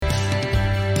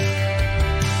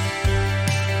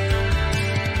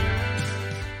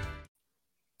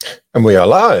And we are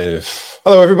live.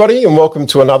 Hello, everybody, and welcome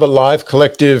to another live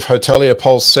collective Hotelier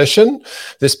Pulse session,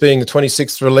 this being the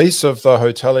 26th release of the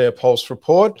Hotelier Pulse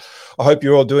report. I hope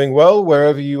you're all doing well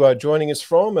wherever you are joining us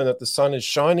from and that the sun is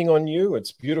shining on you.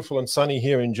 It's beautiful and sunny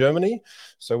here in Germany,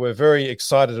 so we're very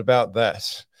excited about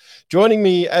that. Joining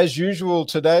me, as usual,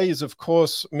 today is, of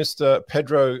course, Mr.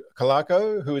 Pedro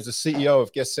Calaco, who is the CEO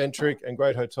of Guest-Centric and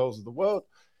Great Hotels of the World,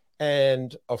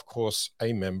 and, of course,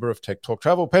 a member of Tech Talk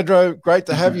Travel. Pedro, great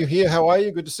to have you here. How are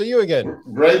you? Good to see you again.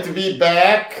 Great to be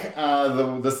back.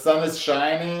 The sun is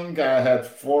shining. I had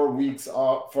 4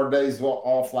 days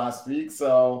off last week,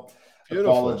 so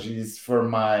beautiful. Apologies for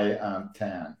my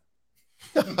tan.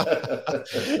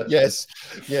 Yes,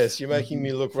 you're making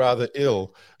me look rather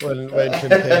ill when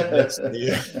compared next to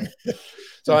you.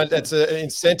 So that's an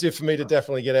incentive for me to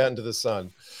definitely get out into the sun.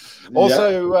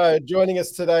 Also joining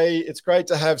us today, it's great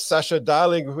to have Sascha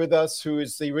Dalig with us, who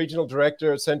is the Regional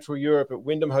Director of Central Europe at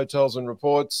Wyndham Hotels and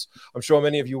Resorts. I'm sure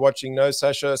many of you watching know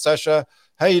Sascha. Sascha,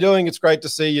 how are you doing? It's great to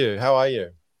see you. How are you?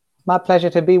 My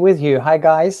pleasure to be with you. Hi,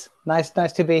 guys. Nice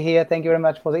to be here. Thank you very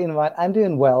much for the invite. I'm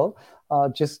doing well.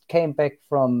 Just came back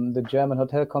from the German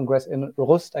Hotel Congress in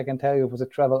Rust. I can tell you it was a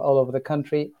travel all over the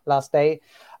country last day.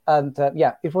 And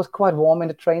it was quite warm in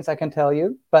the trains, I can tell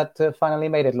you, but finally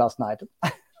made it last night.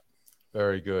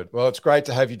 Very good. Well, it's great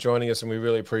to have you joining us, and we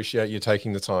really appreciate you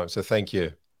taking the time. So thank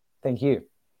you. Thank you.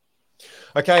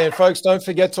 Okay, and folks, don't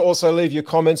forget to also leave your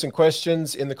comments and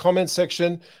questions in the comments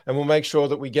section, and we'll make sure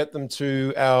that we get them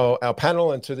to our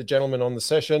panel and to the gentlemen on the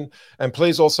session. And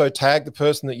please also tag the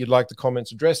person that you'd like the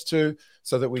comments addressed to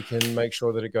so that we can make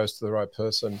sure that it goes to the right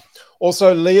person.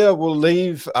 Also, Leah will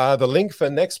leave the link for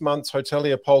next month's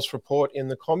Hotelier Pulse report in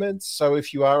the comments. So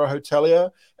if you are a hotelier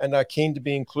and are keen to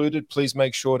be included, please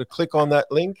make sure to click on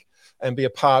that link and be a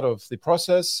part of the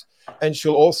process. And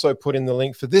she'll also put in the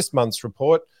link for this month's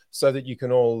report so that you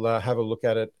can all have a look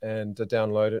at it and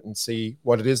download it and see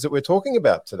what it is that we're talking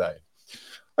about today.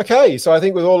 Okay, so I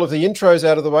think with all of the intros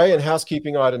out of the way and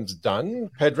housekeeping items done,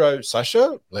 Pedro,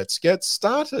 Sascha, let's get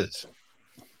started.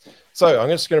 So I'm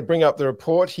just going to bring up the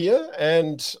report here.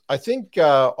 And I think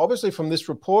obviously from this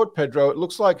report, Pedro, it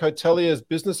looks like Hotelier's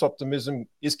business optimism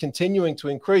is continuing to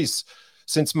increase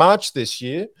since March this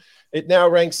year. It now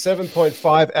ranks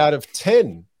 7.5 out of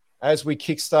 10 as we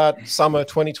kickstart summer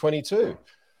 2022.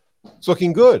 It's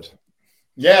looking good.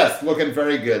 Yes, looking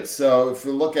very good. So if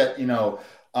we look at,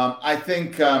 I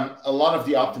think a lot of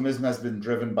the optimism has been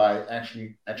driven by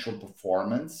actual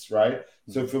performance, right?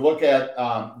 So if you look at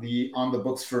the on the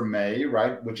books for May,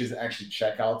 right, which is actually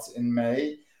checkouts in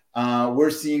May, we're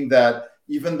seeing that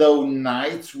even though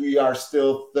nights we are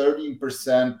still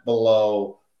 13%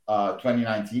 below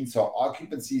 2019, so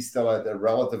occupancy is still at a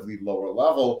relatively lower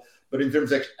level, but in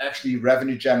terms of actually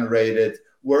revenue generated,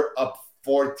 we're up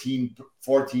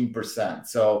 14%.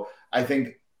 So I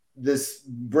think this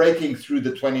breaking through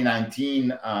the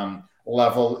 2019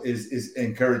 level is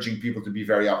encouraging people to be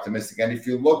very optimistic. And if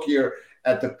you look here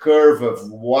at the curve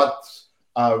of what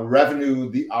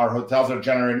revenue our hotels are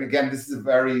generating, again, this is a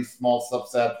very small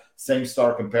subset, same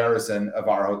store comparison of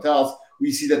our hotels.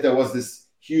 We see that there was this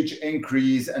huge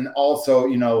increase, and also,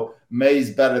 May is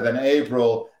better than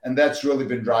April, and that's really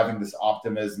been driving this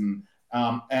optimism.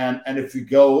 And if we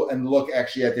go and look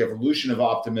actually at the evolution of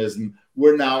optimism,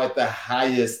 we're now at the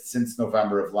highest since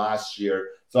November of last year.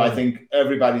 So I think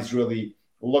everybody's really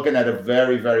looking at a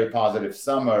very, very positive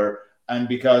summer. And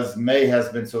because May has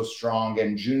been so strong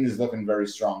and June is looking very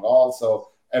strong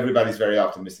also, everybody's very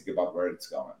optimistic about where it's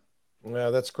going. Yeah,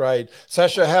 that's great.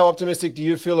 Sascha, how optimistic do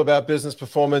you feel about business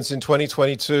performance in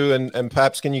 2022? And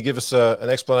perhaps can you give us an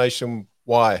explanation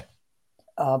why?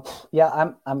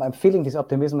 I'm feeling this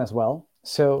optimism as well.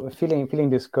 So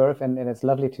feeling this curve, and it's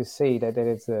lovely to see that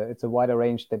it's a wider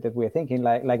range that we're thinking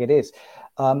like it is.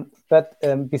 But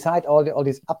beside all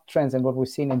these uptrends and what we've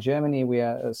seen in Germany, we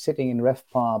are sitting in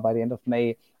RevPAR by the end of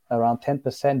May around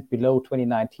 10% below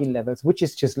 2019 levels, which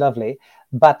is just lovely.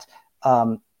 But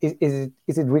is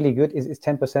it really good? Is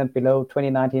 10% below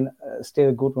 2019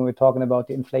 still good when we're talking about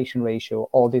the inflation ratio,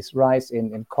 all this rise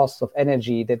in costs of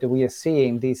energy that we are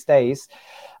seeing these days?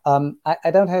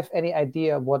 I don't have any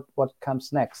idea what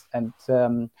comes next. And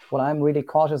what I'm really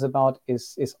cautious about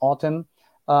is autumn.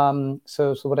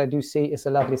 So what I do see is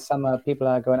a lovely summer. People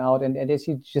are going out. And as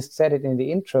you just said it in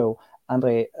the intro,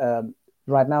 Andre,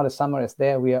 right now the summer is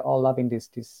there. We are all loving this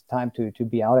time to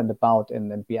be out and about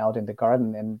and be out in the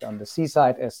garden and on the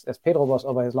seaside as Pedro was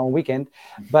over his long weekend.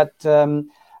 But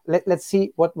let's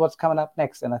see what's coming up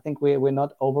next. And I think we're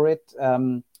not over it.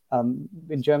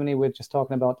 In Germany, we're just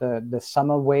talking about the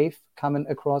summer wave coming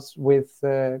across with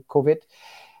COVID.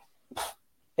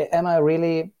 Am I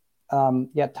really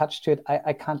touch to it,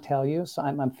 I can't tell you. So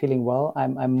I'm feeling well.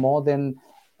 I'm more than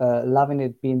loving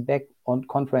it, being back on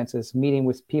conferences, meeting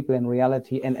with people in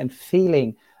reality, and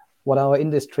feeling what our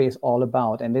industry is all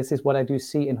about. And this is what I do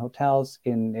see in hotels,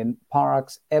 in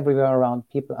parks, everywhere around.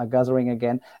 People are gathering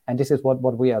again. And this is what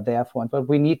we are there for. But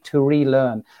we need to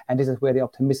relearn. And this is where the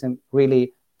optimism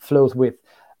really flows with.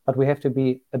 But we have to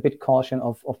be a bit cautious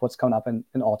of what's coming up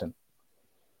in autumn.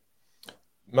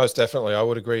 Most definitely. I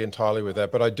would agree entirely with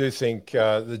that. But I do think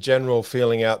the general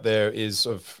feeling out there is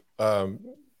of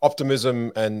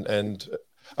optimism and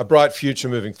a bright future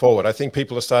moving forward. I think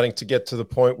people are starting to get to the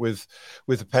point with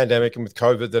the pandemic and with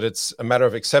COVID that it's a matter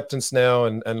of acceptance now,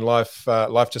 and life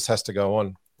just has to go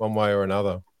on one way or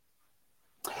another.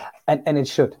 And it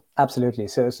should, absolutely.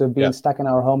 So being stuck in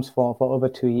our homes for over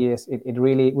 2 years, we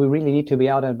really need to be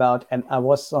out and about. And I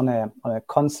was on a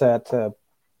concert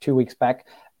 2 weeks back,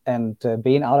 and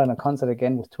being out on a concert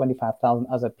again with 25,000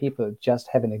 other people, just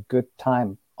having a good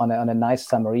time on a nice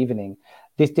summer evening.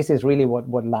 This is really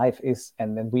what life is,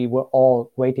 and we were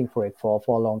all waiting for it for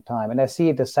a long time. And I see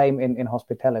it the same in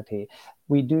hospitality.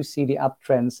 We do see the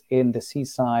uptrends in the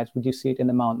seaside. We do see it in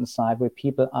the mountainside, where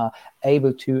people are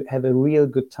able to have a real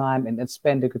good time and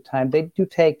spend a good time. They do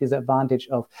take this advantage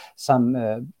of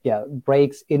some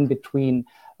breaks in between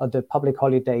the public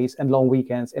holidays and long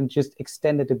weekends, and just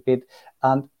extend it a bit.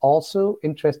 And also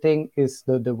interesting is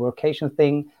the workation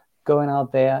thing, going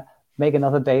out there, make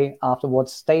another day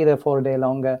afterwards, stay there for a day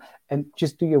longer, and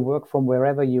just do your work from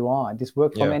wherever you are. And this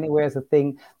work from anywhere is a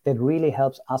thing that really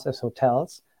helps us as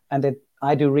hotels, and that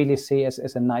I do really see as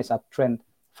a nice uptrend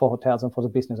for hotels and for the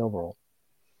business overall.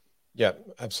 Yeah,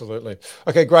 absolutely.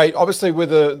 Okay, great. Obviously, with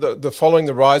the following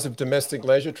the rise of domestic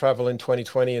leisure travel in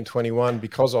 2020 and 21,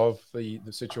 because of the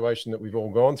situation that we've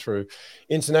all gone through,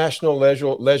 international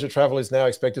leisure travel is now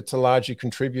expected to largely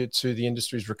contribute to the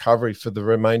industry's recovery for the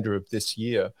remainder of this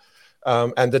year.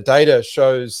 And the data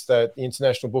shows that the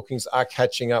international bookings are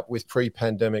catching up with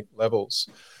pre-pandemic levels.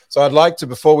 So I'd like to,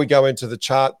 before we go into the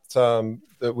chart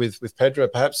with Pedro,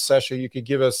 perhaps, Sascha, you could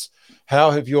give us, how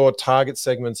have your target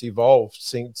segments evolved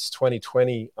since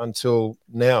 2020 until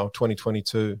now,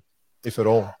 2022, if at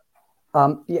all?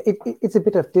 It's a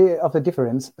bit of the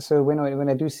difference. So when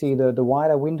I do see the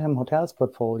wider Wyndham Hotels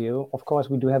portfolio, of course,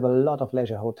 we do have a lot of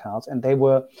leisure hotels, and they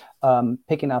were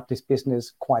picking up this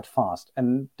business quite fast.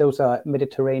 And those are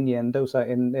Mediterranean, those are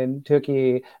in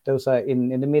Turkey, those are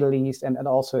in the Middle East, and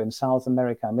also in South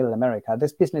America, Middle America.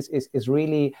 This business is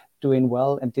really doing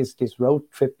well, and this road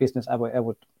trip business, I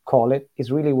would call it,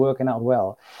 is really working out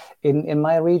well. In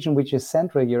my region, which is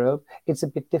Central Europe, it's a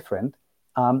bit different.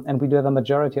 And we do have a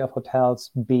majority of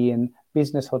hotels being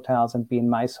business hotels and being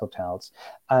MICE hotels.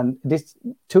 And this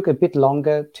took a bit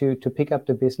longer to pick up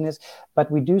the business, but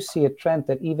we do see a trend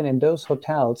that even in those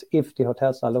hotels, if the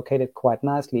hotels are located quite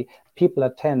nicely, people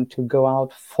tend to go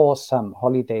out for some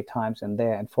holiday times in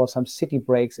there and for some city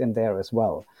breaks in there as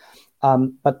well.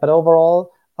 But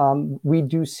overall, we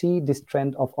do see this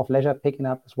trend of leisure picking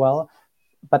up as well,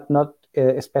 but not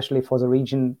especially for the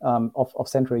region of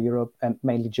Central Europe and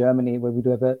mainly Germany, where we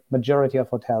do have a majority of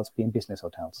hotels being business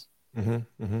hotels.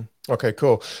 Mm-hmm, mm-hmm. Okay,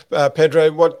 cool.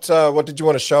 Pedro, what did you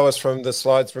want to show us from the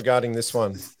slides regarding this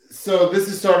one? So this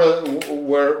is sort of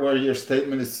where your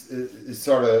statement is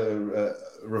sort of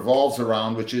revolves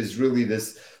around, which is really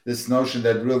this notion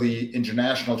that really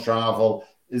international travel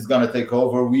is going to take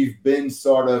over. We've been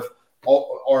sort of,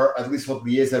 or at least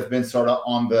hoteliers have been sort of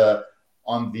on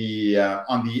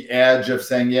the edge of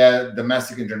saying,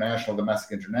 domestic,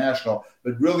 international.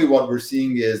 But really what we're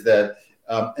seeing is that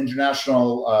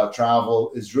international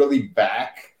travel is really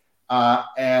back,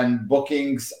 and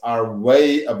bookings are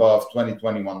way above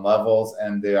 2021 levels,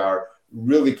 and they are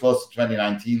really close to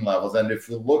 2019 levels. And if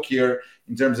you look here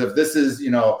in terms of, this is,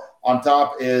 on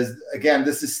top is, again,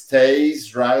 this is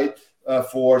stays, right,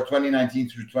 for 2019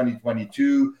 through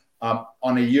 2022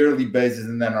 on a yearly basis,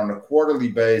 and then on a quarterly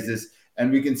basis. And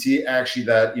we can see actually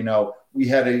that, we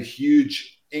had a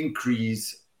huge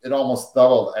increase. It almost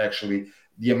doubled, actually,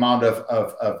 the amount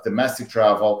of domestic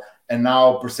travel. And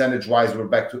now percentage-wise, we're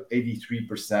back to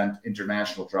 83%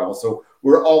 international travel. So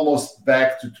we're almost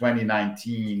back to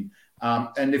 2019.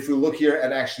 And if we look here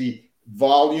at actually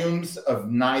volumes of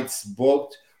nights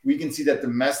booked, we can see that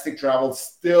domestic travel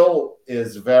still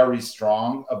is very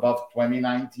strong, above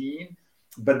 2019,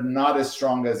 but not as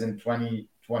strong as in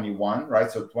 2021,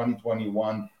 right? So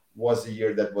 2021 was a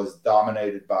year that was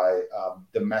dominated by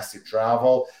domestic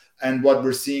travel. And what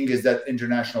we're seeing is that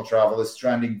international travel is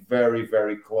trending very,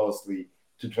 very closely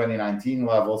to 2019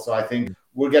 levels. So I think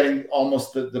we're getting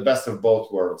almost the best of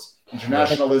both worlds.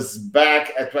 International is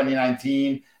back at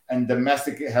 2019, and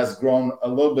domestic has grown a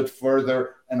little bit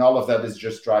further, and all of that is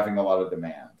just driving a lot of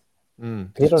demand.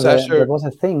 Peter, Sascha, there was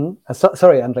a thing.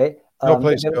 Sorry, Andre. No,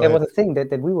 please, there was a thing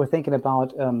that we were thinking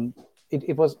about.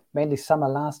 It was mainly summer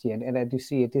last year, and I do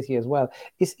see it this year as well.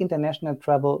 Is international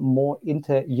travel more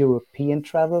inter-European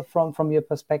travel from your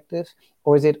perspective,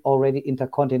 or is it already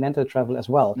intercontinental travel as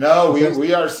well? No,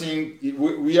 we are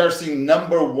seeing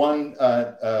number one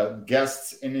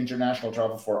guests in international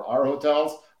travel for our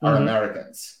hotels are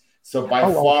Americans. So by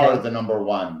far the number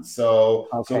one. So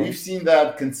we've seen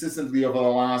that consistently over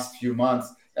the last few months.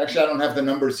 Actually, I don't have the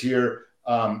numbers here.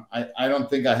 I don't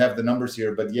think I have the numbers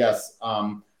here, but yes,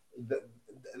 the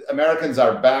Americans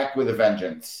are back with a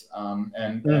vengeance.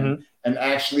 And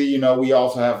actually, you know, we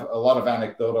also have a lot of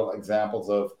anecdotal examples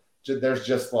of there's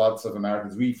just lots of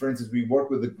Americans. For instance, we work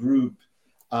with a group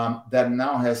that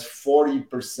now has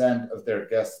 40% of their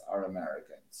guests are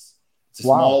Americans. It's a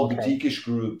small boutique-ish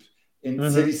group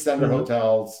in city center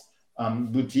hotels,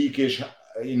 boutique-ish,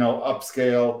 you know,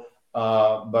 upscale.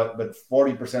 But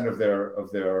 40% of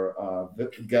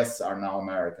their guests are now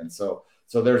American.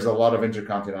 So there's a lot of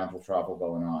intercontinental travel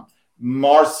going on.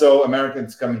 More so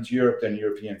Americans coming to Europe than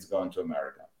Europeans going to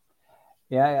America.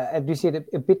 Yeah, I do see it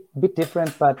a bit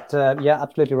different, but yeah,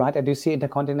 absolutely right. I do see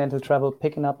intercontinental travel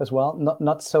picking up as well.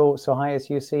 Not so high as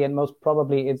you see, and most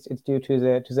probably it's due to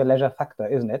the leisure factor,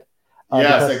 isn't it?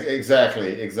 Yes,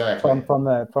 exactly.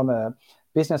 From a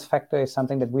business factor is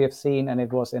something that we have seen, and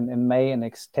it was in May an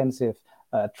extensive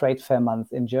trade fair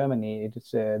month in Germany.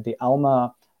 It's the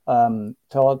AUMA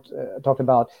talked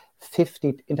about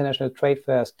 50 international trade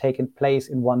fairs taking place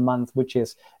in 1 month, which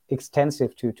is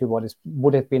extensive to what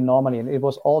would have been normally. And it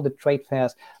was all the trade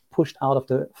fairs pushed out of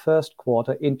the first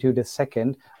quarter into the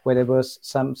second, where there was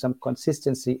some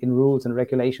consistency in rules and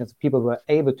regulations. People were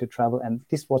able to travel, and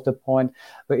this was the point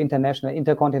where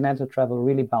intercontinental travel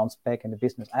really bounced back in the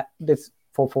business. That's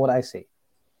for what I see.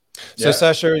 So,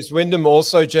 Sascha, is Wyndham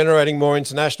also generating more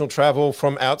international travel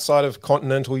from outside of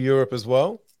continental Europe as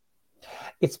well?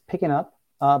 It's picking up,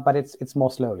 but it's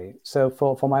more slowly. So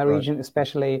for my region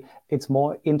especially, it's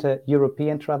more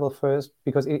inter-European travel first,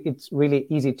 because it's really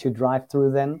easy to drive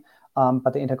through then.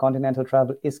 But the intercontinental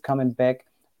travel is coming back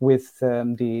with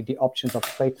the options of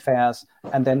trade fairs,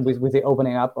 and then with the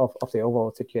opening up of the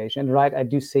overall situation. And right, I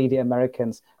do see the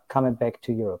Americans coming back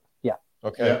to Europe. Yeah.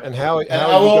 Okay. Yeah. And how are you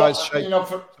guys shaping? You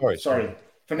know, sorry.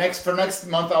 For next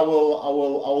month, I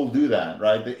will do that,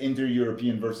 right? The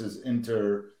inter-European versus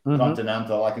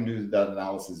intercontinental. I can do that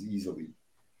analysis easily.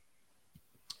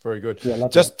 Very good. Yeah,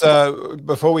 just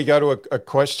before we go to a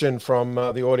question from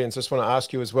the audience, I just want to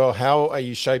ask you as well, how are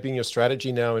you shaping your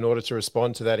strategy now in order to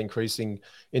respond to that increasing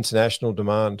international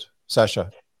demand?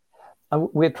 Sascha?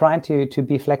 We're trying to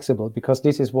be flexible, because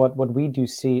this is what we do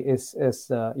see is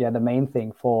the main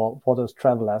thing for those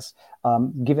travelers.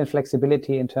 Given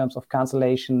flexibility in terms of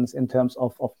cancellations, in terms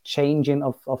of changing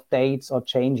of dates or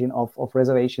changing of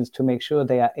reservations, to make sure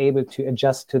they are able to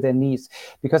adjust to their needs,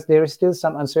 because there is still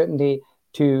some uncertainty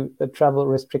to travel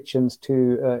restrictions,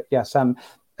 to some.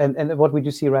 And what we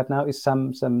do see right now is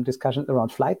some discussion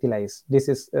around flight delays. This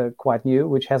is quite new,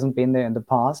 which hasn't been there in the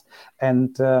past.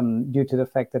 And due to the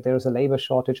fact that there is a labor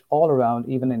shortage all around,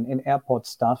 even in airport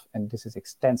staff, and this is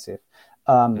extensive.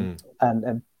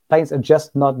 And planes are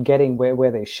just not getting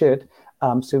where they should.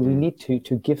 So we need to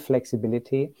give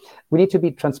flexibility. We need to be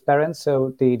transparent.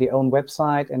 So the own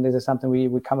website, and this is something we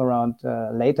come around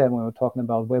later when we're talking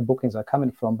about where bookings are coming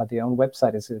from, but the own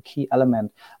website is a key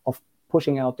element of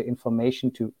pushing out the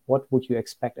information to what would you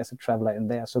expect as a traveler in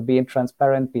there. So being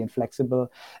transparent, being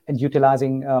flexible, and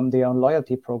utilizing the own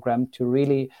loyalty program to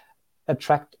really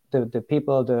attract the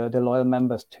people, the loyal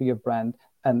members to your brand,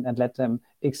 and let them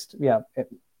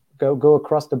go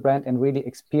across the brand and really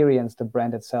experience the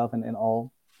brand itself in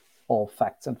all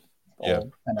facts and all.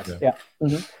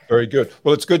 Very good.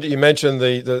 Well, it's good that you mentioned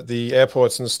the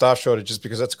airports and the staff shortages,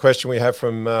 because that's a question we have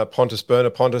from Pontus Berner.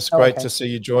 Pontus, great to see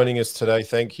you joining us today.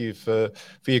 Thank you for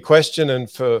your question and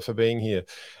for being here.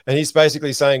 And he's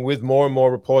basically saying, with more and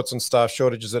more reports on staff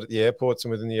shortages at the airports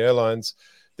and within the airlines,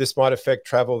 this might affect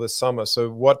travel this summer. So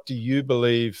what do you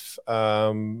believe,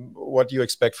 what do you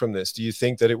expect from this? Do you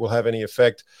think that it will have any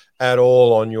effect at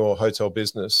all on your hotel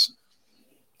business?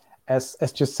 As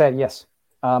just said, yes.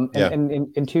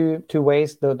 In two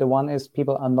ways. The one is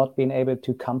people are not being able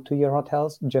to come to your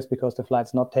hotels just because the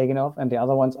flight's not taking off, and the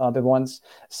other ones are the ones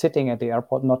sitting at the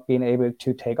airport not being able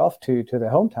to take off to their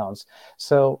hometowns.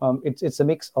 So it's a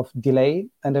mix of delay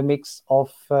and a mix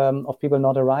of people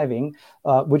not arriving,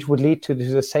 which would lead to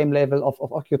the same level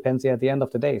of occupancy at the end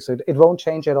of the day. So it won't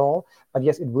change at all, but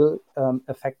yes, it will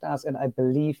affect us. And I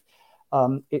believe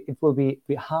it will be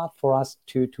hard for us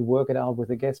to work it out with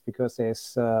the guests, because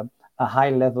there's a high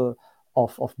level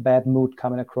of bad mood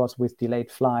coming across with delayed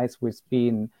flights, with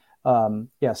being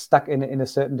stuck in a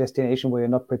certain destination where you're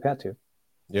not prepared to.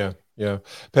 Yeah.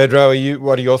 Pedro,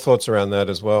 what are your thoughts around that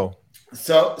as well?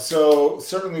 So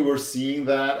certainly we're seeing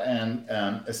that, and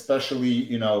especially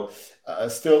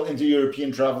still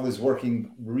inter-European travel is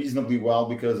working reasonably well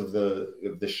because of the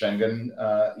Schengen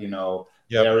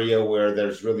area where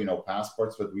there's really no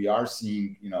passports, but we are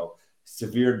seeing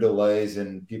severe delays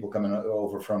in people coming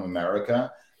over from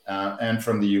America and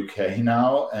from the UK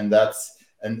now,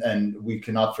 and we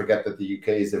cannot forget that the UK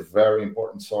is a very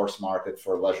important source market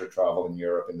for leisure travel in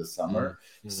Europe in the summer.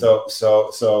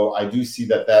 So I do see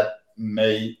that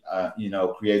may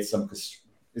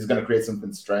is going to create some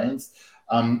constraints.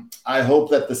 I hope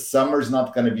that the summer is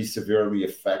not going to be severely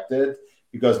affected,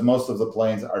 because most of the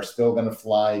planes are still going to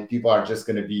fly. People are just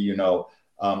going to be a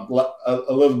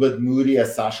little bit moody,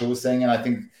 as Sascha was saying, and I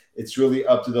think it's really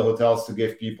up to the hotels to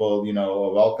give people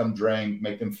a welcome drink,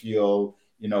 make them feel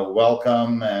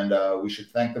welcome, and we should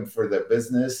thank them for their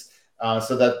business,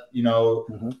 so that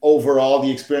overall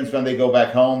the experience when they go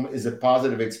back home is a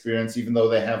positive experience, even though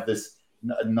they have this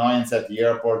annoyance at the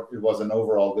airport. It was an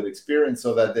overall good experience,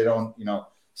 so that they don't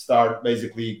start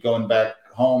basically going back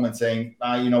home and saying,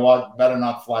 you know what, better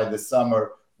not fly this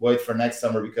summer, wait for next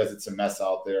summer, because it's a mess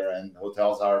out there, and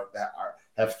hotels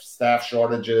have staff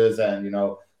shortages, and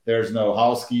there's no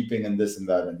housekeeping, and this and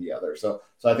that and the other. So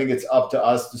I think it's up to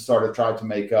us to sort of try to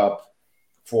make up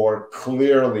for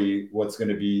clearly what's going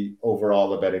to be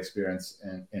overall a bad experience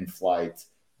in flight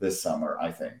this summer,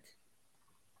 I think.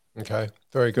 Okay,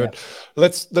 very good. Yeah.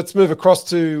 Let's move across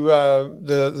to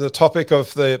the topic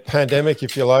of the pandemic,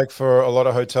 if you like, for a lot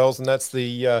of hotels, and that's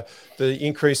the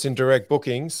increase in direct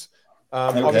bookings.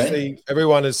 Obviously,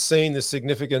 everyone has seen the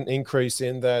significant increase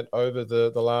in that over the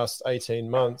last 18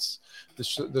 months.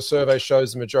 The survey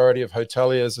shows the majority of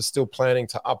hoteliers are still planning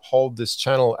to uphold this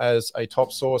channel as a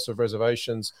top source of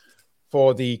reservations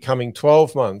for the coming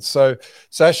 12 months. So,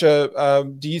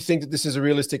 Sascha, do you think that this is a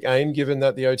realistic aim, given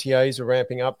that the OTAs are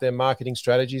ramping up their marketing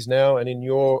strategies now? And in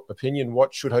your opinion,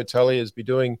 what should hoteliers be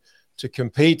doing to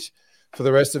compete for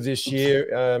the rest of this year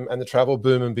and the travel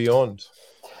boom and beyond?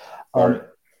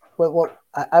 Well,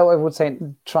 I would say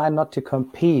try not to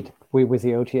compete with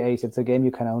the OTAs. It's a game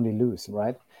you can only lose,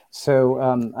 right? So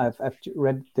I've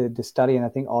read the study, and I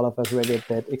think all of us read it,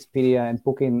 that Expedia and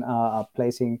Booking are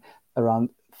placing around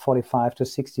 45 to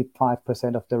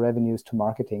 65% of the revenues to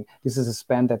marketing. This is a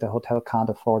spend that the hotel can't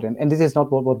afford, and this is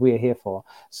not what we are here for.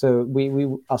 So we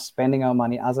are spending our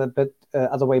money other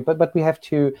way, but we have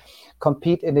to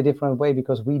compete in a different way,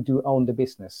 because we do own the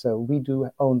business. So we do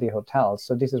own the hotels.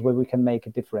 So this is where we can make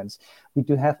a difference. We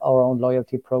do have our own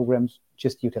loyalty programs.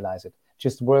 Just utilize it.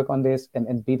 Just work on this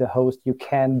and be the host you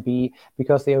can be,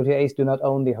 because the OTAs do not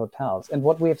own the hotels. And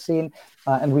what we have seen,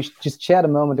 and we just shared a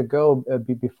moment ago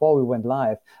before we went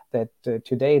live, that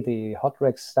today the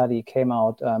Hotrex study came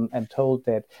out and told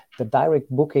that the direct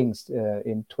bookings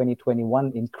in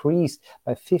 2021 increased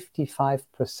by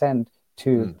 55%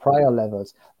 to prior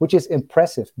levels, which is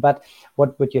impressive. But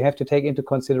what you have to take into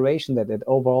consideration that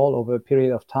overall, over a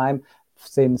period of time,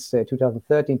 since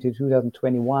 2013 to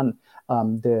 2021,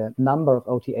 the number of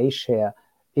OTA share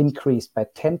increased by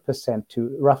 10%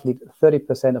 to roughly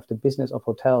 30% of the business of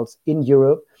hotels in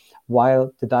Europe,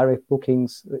 while the direct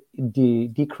bookings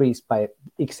decreased by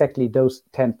exactly those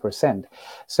 10%.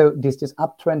 So this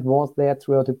uptrend was there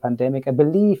throughout the pandemic. I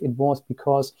believe it was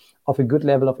because of a good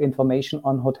level of information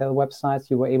on hotel websites.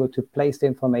 You were able to place the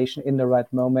information in the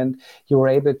right moment. You were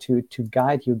able to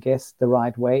guide your guests the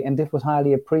right way, and this was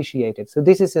highly appreciated. So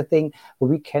this is a thing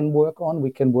we can work on.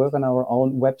 We can work on our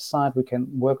own website. We can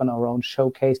work on our own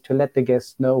showcase to let the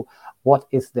guests know what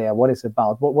is there, what is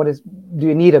about, what do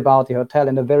you need about the hotel.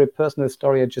 And a very personal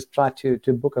story, I just tried to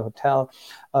book a hotel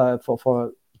for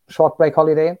a short break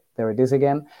holiday. There it is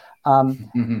again.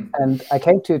 And I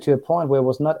came to a point where I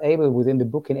was not able within the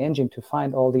booking engine to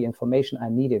find all the information I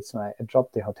needed. So I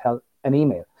dropped the hotel an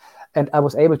email, and I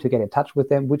was able to get in touch with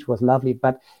them, which was lovely.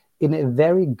 But in a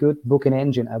very good booking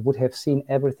engine, I would have seen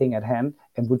everything at hand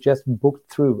and would just book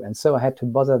through. And so I had to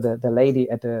bother the lady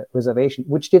at the reservation,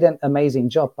 which did an amazing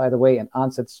job, by the way, and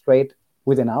answered straight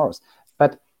within hours.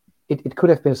 But it could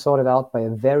have been sorted out by a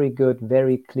very good,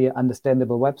 very clear,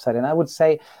 understandable website. And I would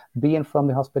say, being from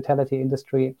the hospitality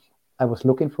industry, I was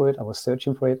looking for it. I was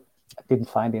searching for it. I didn't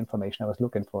find the information I was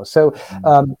looking for. So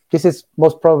this is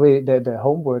most probably the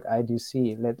homework I do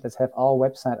see. Let's have our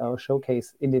website, our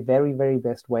showcase in the very, very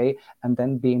best way, and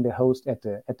then being the host at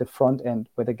the front end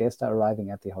where the guests are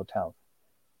arriving at the hotel.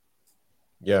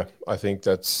 Yeah, I think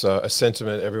that's a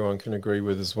sentiment everyone can agree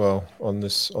with as well on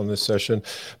this session.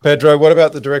 Pedro, what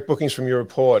about the direct bookings from your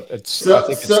report? I think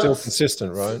it's still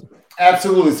consistent, right?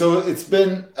 Absolutely. So it's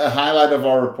been a highlight of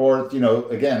our report,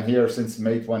 again, here since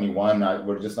May 21.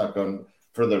 We're just not going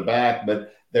further back,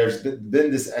 but there's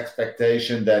been this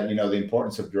expectation that, the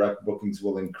importance of direct bookings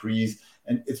will increase.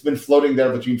 And it's been floating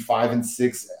there between 5 and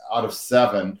 6 out of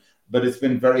 7, but it's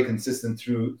been very consistent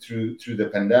through the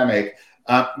pandemic.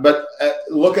 But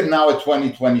looking now at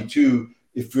 2022,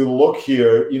 if you look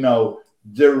here,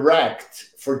 direct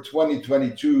for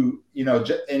 2022,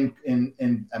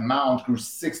 in amount grew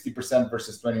 60%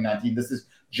 versus 2019. This is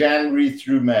January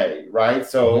through May, right?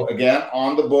 So again,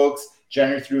 on the books,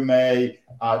 January through May,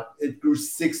 it grew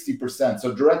 60%.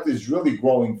 So direct is really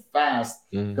growing fast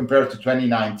compared to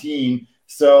 2019.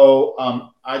 So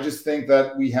I just think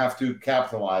that we have to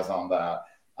capitalize on that.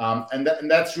 And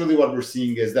that's really what we're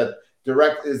seeing, is that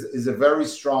direct is a very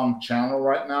strong channel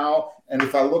right now. And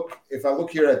if I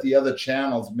look here at the other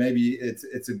channels, maybe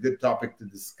it's a good topic to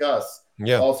discuss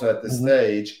also at this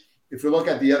stage. If we look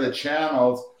at the other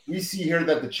channels, we see here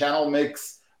that the channel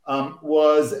mix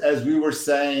was, as we were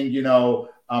saying,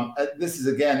 this is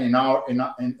again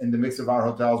in the mix of our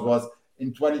hotels, was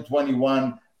in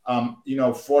 2021,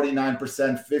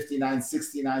 49%, 59,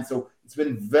 69. So it's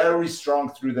been very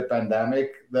strong through the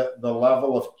pandemic, the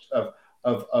level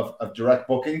of direct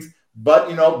bookings. But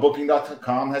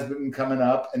booking.com has been coming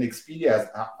up, and Expedia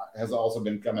has also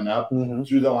been coming up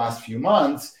through the last few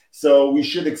months. So we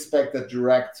should expect that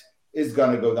direct is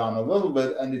going to go down a little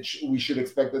bit, and we should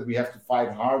expect that we have to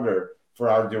fight harder for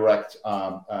our direct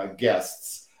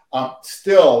guests.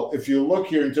 Still, if you look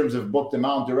here in terms of booked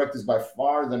amount, direct is by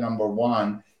far the number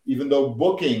one, even though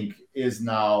booking is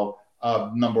now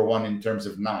number one in terms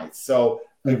of nights. So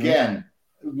again,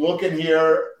 looking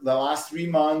here, the last 3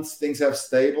 months, things have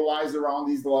stabilized around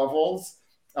these levels.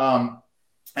 And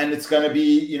it's going to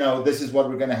be, this is what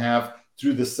we're going to have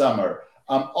through the summer.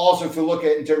 Also, if you look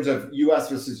at in terms of US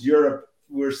versus Europe,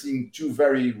 we're seeing two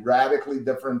very radically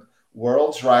different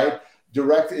worlds, right?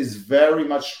 Direct is very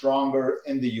much stronger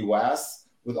in the US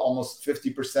with almost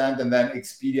 50%, and then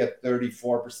Expedia at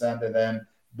 34%, and then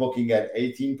booking at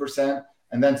 18%.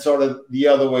 And then sort of the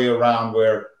other way around,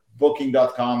 where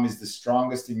booking.com is the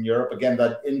strongest in Europe. Again,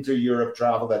 that inter-Europe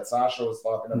travel that Sascha was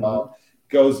talking about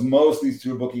goes mostly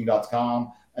through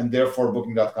booking.com, and therefore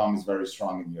booking.com is very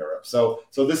strong in Europe. So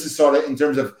this is sort of in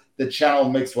terms of the channel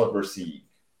mix, what we're seeing.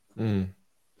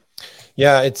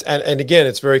 Yeah, and again,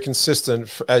 it's very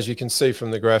consistent, as you can see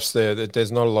from the graphs there, that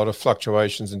there's not a lot of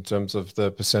fluctuations in terms of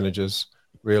the percentages,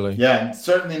 really. Yeah, and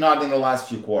certainly not in the last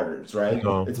few quarters, right?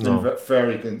 It's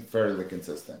been fairly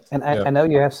consistent. And I know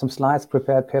you have some slides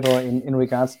prepared, Pedro, in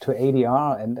regards to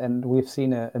ADR, and we've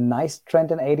seen a nice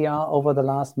trend in ADR over the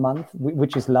last month,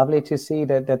 which is lovely to see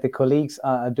that the colleagues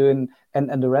are doing,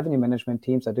 and the revenue management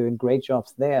teams are doing great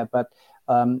jobs there. But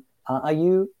are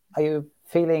you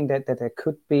feeling that there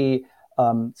could be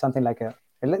something like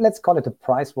let's call it a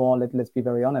price war, let's be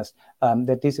very honest,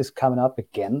 that this is coming up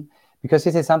again? Because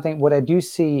this is something what I do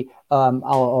see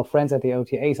our friends at the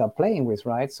OTAs are playing with,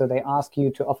 right? So they ask you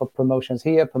to offer promotions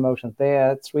here, promotions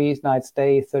there, 3-night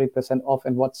stay, 30% off,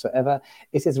 and whatsoever.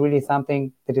 Is this really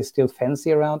something that is still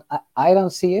fancy around? I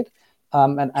don't see it,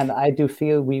 and I do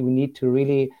feel we need to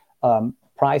really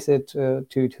price it to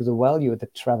the value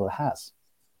that travel has.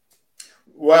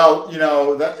 Well,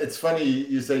 that it's funny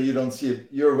you say you don't see it.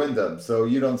 You're Wyndham, so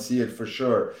you don't see it for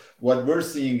sure. What we're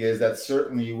seeing is that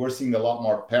certainly we're seeing a lot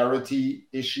more parity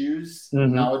issues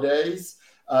nowadays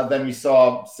than we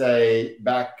saw, say,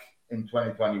 back in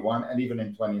 2021 and even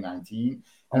in 2019.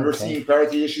 And we're seeing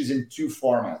parity issues in two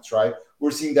formats, right? We're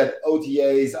seeing that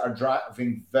OTAs are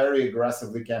driving very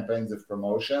aggressively campaigns of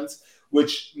promotions,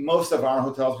 which most of our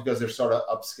hotels, because they're sort of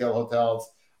upscale hotels,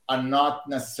 are not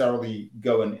necessarily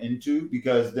going into,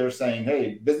 because they're saying,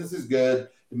 hey, business is good,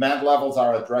 demand levels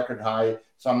are at record high,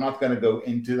 so I'm not going to go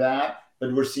into that.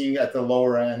 But we're seeing at the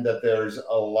lower end that there's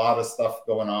a lot of stuff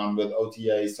going on with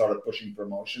OTAs sort of pushing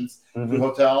promotions to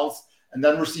hotels. And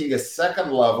then we're seeing a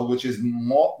second level, which is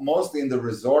mostly in the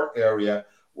resort area,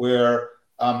 where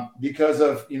because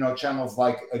of channels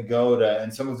like Agoda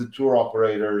and some of the tour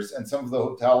operators and some of the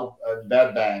hotel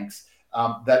bed banks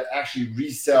that actually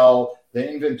resell the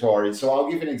inventory. So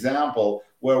I'll give an example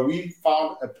where we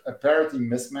found a parity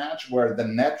mismatch where the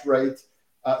net rate,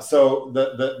 so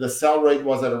the sell rate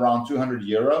was at around 200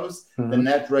 euros. The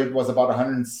net rate was about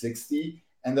 160,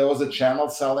 and there was a channel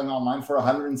selling online for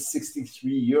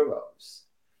 163 euros.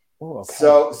 Oh,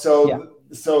 okay.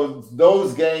 So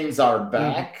those games are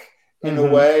back in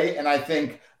a way, and I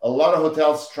think a lot of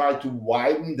hotels try to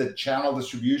widen the channel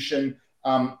distribution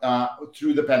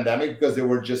through the pandemic because they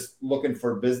were just looking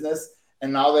for business.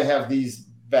 And now they have these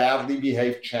badly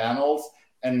behaved channels,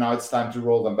 and now it's time to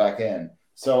roll them back in.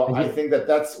 So I think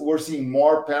we're seeing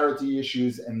more parity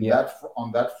issues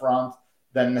on that front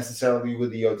than necessarily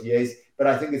with the OTAs. But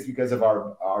I think it's because of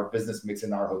our business mix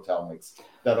and our hotel mix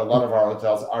that a lot of our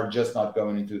hotels are just not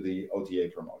going into the OTA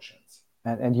promotions.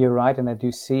 And you're right, and I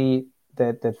do see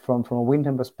that from a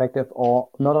Wyndham perspective, or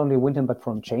not only Wyndham but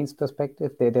from chains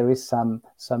perspective, there is some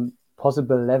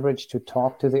possible leverage to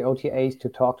talk to the OTAs, to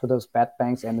talk to those bad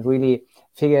banks, and really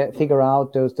figure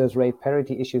out those rate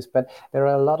parity issues. But there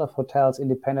are a lot of hotels,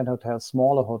 independent hotels,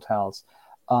 smaller hotels.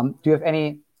 Do you have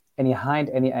any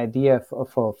idea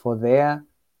for their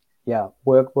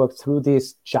work through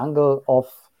this jungle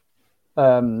of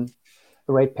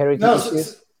rate parity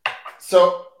issues?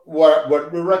 So what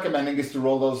we're recommending is to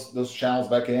roll those channels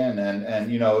back in, and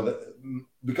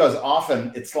because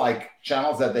often it's like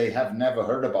channels that they have never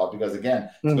heard about, because again,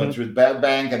 it's going through the bad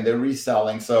bank and they're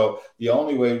reselling. So the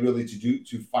only way really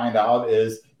to find out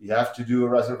is you have to do a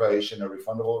reservation, a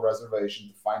refundable reservation,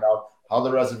 to find out how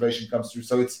the reservation comes through.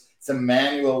 So it's a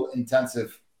manual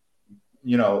intensive,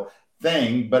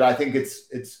 thing, but I think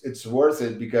it's worth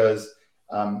it because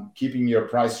keeping your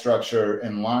price structure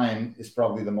in line is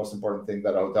probably the most important thing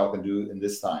that a hotel can do in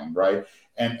this time, right?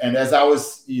 And as I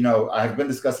was, I've been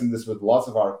discussing this with lots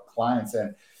of our clients,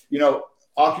 and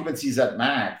occupancy is at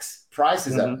max, price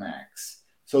is at max.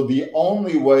 So the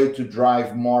only way to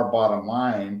drive more bottom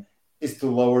line is to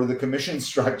lower the commission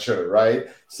structure, right?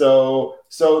 So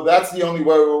that's the only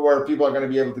way where people are going to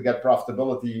be able to get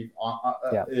profitability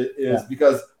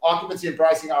because occupancy and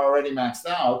pricing are already maxed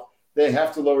out. They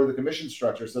have to lower the commission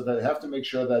structure, so they have to make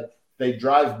sure that they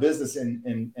drive business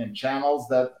in channels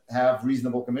that have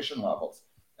reasonable commission levels.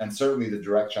 And certainly the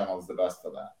direct channel is the best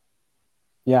for that.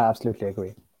 Yeah, absolutely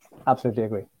agree.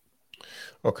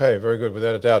 Okay, very good,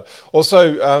 without a doubt.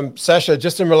 Also, Sascha,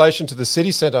 just in relation to the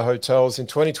city centre hotels, in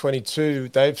 2022,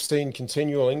 they've seen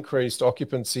continual increased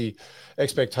occupancy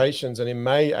expectations. And in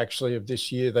May, actually, of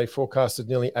this year, they forecasted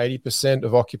nearly 80%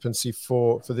 of occupancy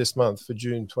for this month, for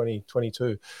June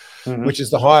 2022, which is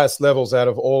the highest levels out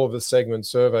of all of the segments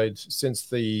surveyed since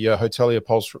the Hotelier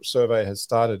Pulse survey has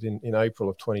started in April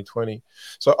of 2020.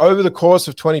 So over the course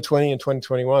of 2020 and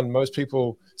 2021, most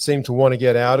people seem to want to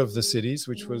get out of the cities,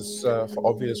 which was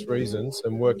for obvious reasons,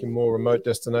 and work in more remote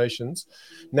destinations.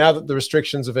 Now that the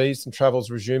restrictions have eased and travel's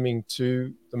resuming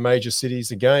to the major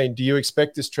cities again, do you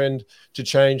expect this trend to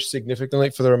change significantly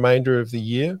for the remainder of the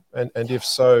year? And if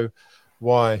so,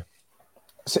 why?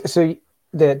 So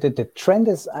the trend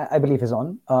is, I believe, is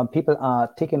on. People are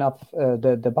ticking up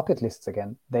the bucket lists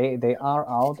again. They are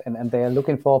out and they are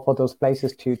looking for those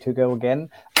places to go again.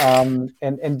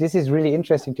 And this is really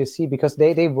interesting to see, because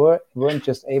they weren't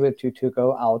just able to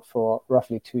go out for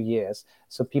roughly 2 years.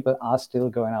 So people are still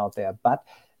going out there, but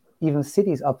even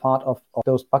cities are part of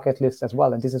those bucket lists as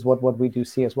well. And this is what we do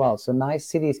see as well. So nice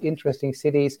cities, interesting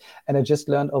cities. And I just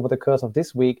learned over the course of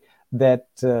this week that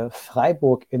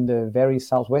Freiburg in the very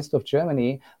southwest of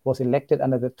Germany was elected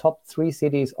under the top 3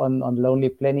 cities on Lonely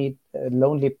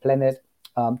Planet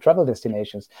travel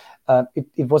destinations.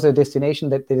 It was a destination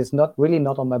that is not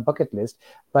on my bucket list,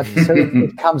 but so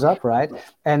it comes up, right?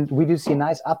 And we do see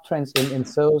nice uptrends in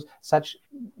such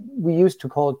we used to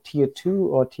call tier 2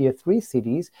 or tier 3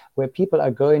 cities, where people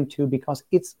are going to because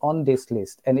it's on this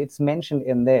list and it's mentioned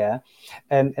in there,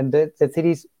 and the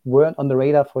cities weren't on the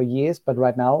radar for years, but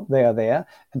right now they are there,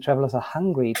 and travelers are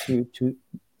hungry to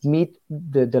meet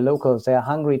the locals. They are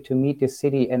hungry to meet the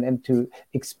city and to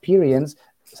experience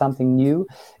something new,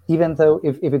 even though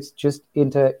if it's just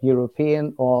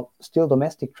inter-European or still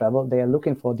domestic travel, they are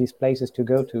looking for these places to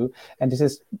go to. And this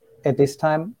is at this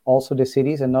time also the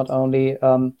cities, and not only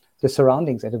the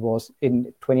surroundings that it was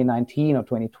in 2019 or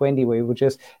 2020, where you were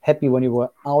just happy when you were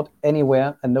out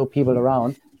anywhere and no people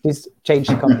around. This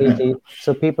changed completely.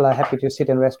 So people are happy to sit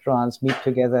in restaurants, meet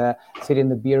together, sit in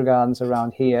the beer gardens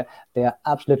around here. They are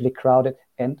absolutely crowded,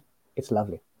 and it's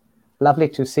lovely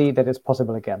to see that it's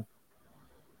possible again.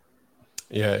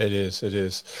 Yeah, it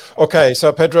is. Okay,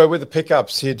 so Pedro, with the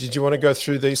pickups here, did you want to go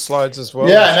through these slides as well?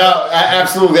 Yeah, no,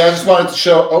 absolutely. I just wanted to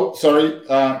show. Oh, sorry.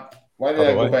 Why did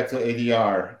I go back to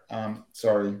ADR?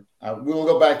 Sorry. We will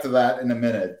go back to that in a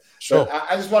minute. Sure. But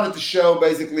I just wanted to show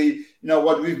basically,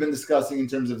 what we've been discussing in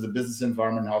terms of the business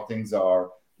environment, how things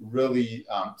are really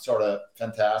sort of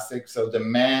fantastic. So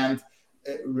demand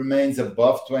remains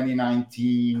above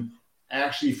 2019.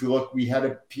 Actually, if you look, we had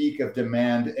a peak of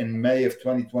demand in May of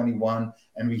 2021,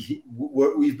 and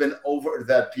we've been over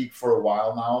that peak for a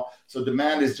while now. So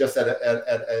demand is just at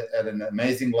an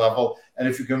amazing level. And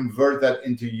if you convert that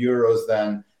into euros,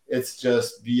 then It's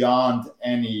just beyond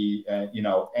any,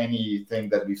 anything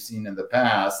that we've seen in the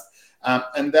past.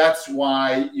 And that's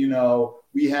why,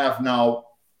 we have now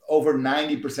over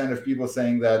 90% of people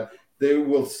saying that they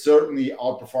will certainly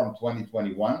outperform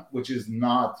 2021, which is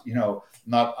not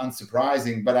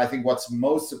unsurprising. But I think what's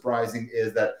most surprising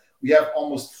is that we have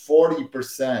almost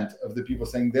 40% of the people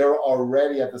saying they're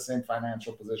already at the same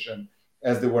financial position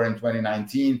as they were in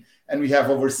 2019. And we have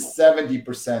over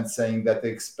 70% saying that they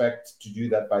expect to do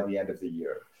that by the end of the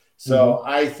year. So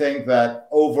I think that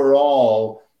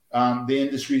overall, the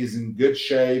industry is in good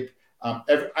shape. I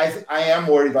am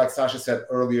worried, like Sascha said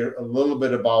earlier, a little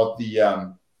bit about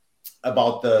the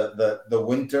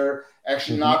winter.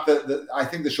 Actually, not I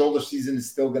think the shoulder season is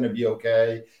still going to be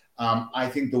okay. I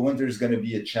think the winter is going to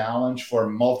be a challenge for a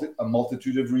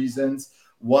multitude of reasons.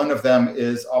 One of them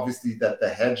is obviously that the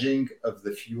hedging of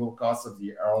the fuel costs of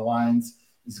the airlines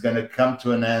is going to come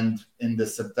to an end in the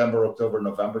September, October,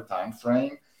 November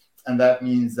timeframe. And that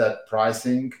means that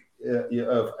pricing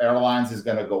of airlines is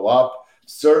going to go up.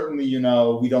 Certainly,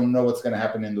 we don't know what's going to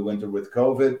happen in the winter with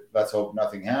COVID. Let's hope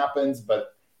nothing happens.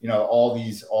 But, all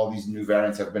these new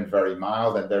variants have been very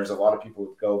mild, and there's a lot of people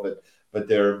with COVID, but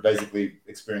they're basically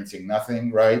experiencing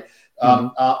nothing, right?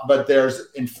 But there's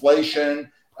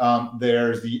inflation.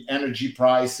 There's the energy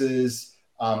prices.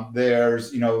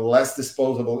 There's, less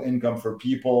disposable income for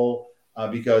people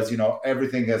because,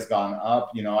 everything has gone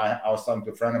up. I was talking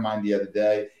to a friend of mine the other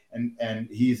day, and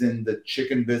he's in the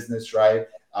chicken business, right?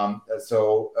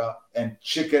 And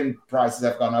chicken prices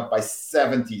have gone up by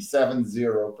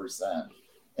 70%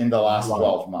 in the last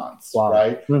 12 months,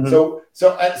 right? So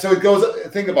it goes,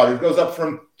 think about it, it goes up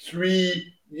from €3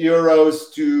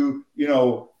 to,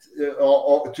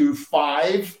 to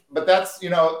 5, but that's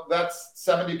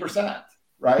 70%,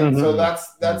 right? So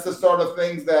that's the sort of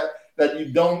things that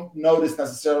you don't notice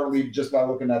necessarily just by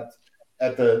looking at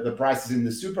the prices in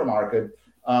the supermarket,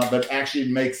 but actually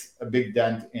it makes a big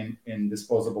dent in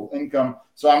disposable income.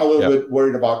 So I'm a little bit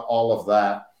worried about all of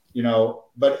that,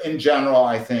 but in general,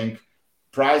 I think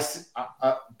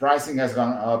pricing has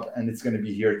gone up and it's going to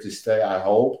be here to stay. I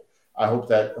hope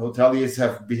that hoteliers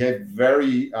have behaved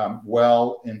very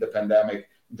well in the pandemic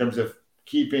in terms of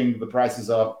keeping the prices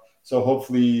up. So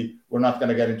hopefully we're not going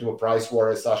to get into a price war,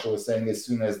 as Sascha was saying, as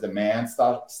soon as demand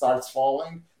starts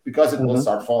falling, because it will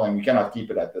start falling. We cannot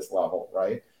keep it at this level,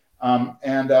 right?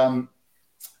 And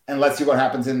let's see what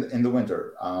happens in the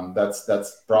winter.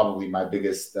 That's probably my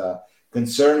biggest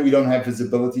concern. We don't have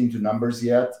visibility into numbers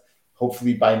yet.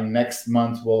 Hopefully by next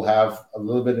month, we'll have a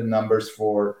little bit of numbers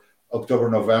for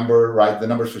October, November, right? The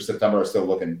numbers for September are still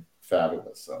looking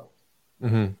fabulous. So,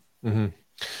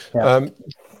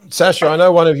 Sascha, I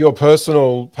know one of your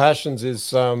personal passions is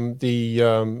the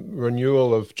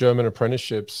renewal of German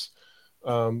apprenticeships,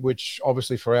 which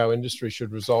obviously for our industry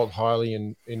should result highly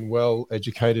in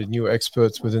well-educated new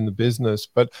experts within the business.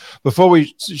 But before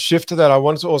we shift to that, I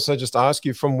wanted to also just ask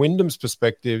you, from Wyndham's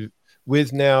perspective,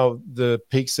 with now the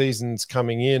peak seasons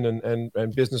coming in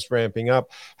and business ramping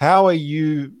up, how are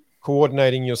you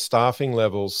coordinating your staffing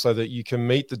levels so that you can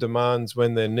meet the demands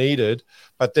when they're needed?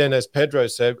 But then, as Pedro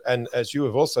said, and as you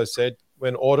have also said,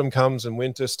 when autumn comes and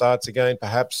winter starts again,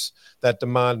 perhaps that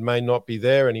demand may not be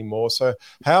there anymore. So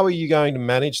how are you going to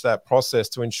manage that process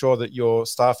to ensure that your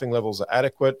staffing levels are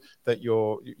adequate, that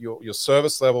your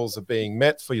service levels are being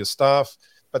met for your staff,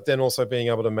 but then also being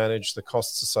able to manage the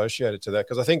costs associated to that?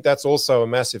 Because I think that's also a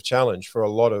massive challenge for a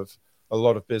lot of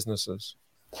businesses.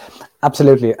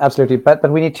 Absolutely.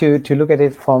 But we need to look at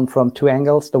it from two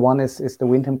angles. The one is the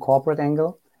Wyndham corporate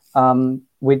angle,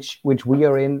 which we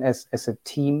are in as a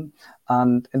team,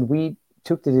 and we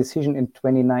took the decision in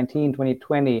 2019,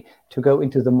 2020 to go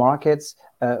into the markets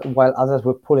while others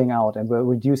were pulling out and were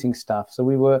reducing staff. So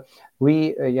we were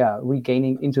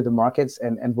regaining into the markets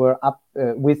and were up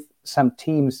with some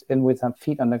teams and with some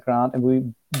feet on the ground. And we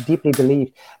deeply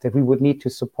believed that we would need to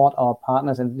support our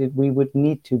partners and that we would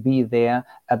need to be there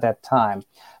at that time.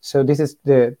 So this is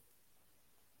the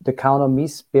count on me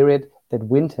spirit that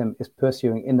Wyndham is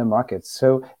pursuing in the markets.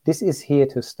 So this is here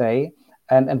to stay.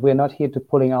 And we're not here to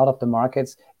pulling out of the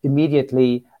markets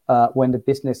immediately when the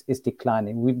business is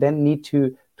declining. We then need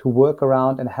to work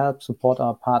around and help support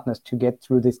our partners to get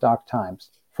through these dark times.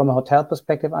 From a hotel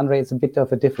perspective, Andre, it's a bit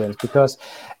of a difference because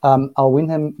our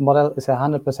Wyndham model is a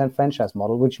 100% franchise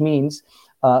model, which means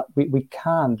we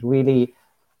can't really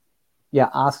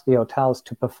ask the hotels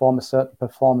to perform a certain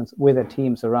performance with their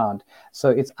teams around. So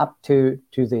it's up to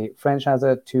the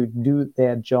franchisor to do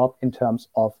their job in terms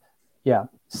of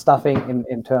stuffing,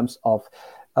 in terms of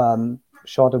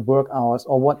shorter work hours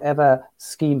or whatever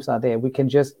schemes are there. We can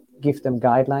just give them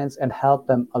guidelines and help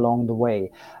them along the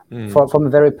way. From a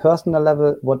very personal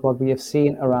level, what we have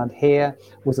seen around here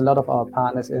with a lot of our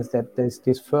partners is that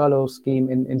this furlough scheme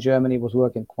in Germany was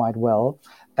working quite well.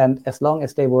 And as long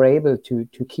as they were able to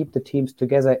keep the teams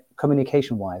together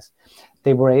communication-wise,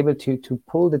 they were able to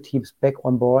pull the teams back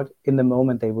on board in the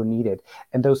moment they were needed.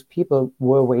 And those people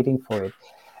were waiting for it.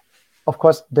 Of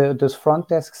course, those front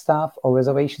desk staff or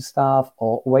reservation staff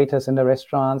or waiters in the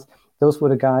restaurants, those were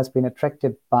the guys being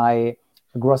attracted by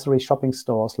grocery shopping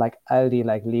stores like Aldi,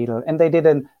 like Lidl. And they did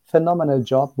a phenomenal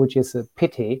job, which is a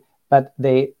pity, but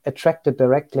they attracted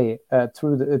directly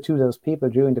to those people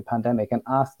during the pandemic and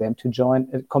asked them to join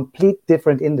a complete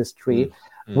different industry,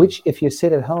 which if you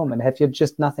sit at home and have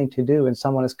just nothing to do and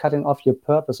someone is cutting off your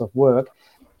purpose of work,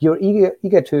 you're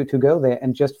eager to go there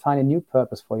and just find a new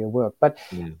purpose for your work. But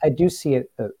I do see a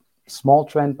small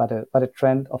trend, but a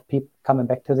trend of people coming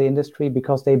back to the industry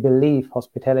because they believe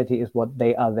hospitality is what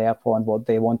they are there for and what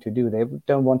they want to do. They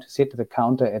don't want to sit at the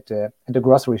counter at the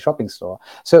grocery shopping store.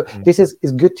 So this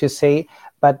is good to say,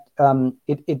 but at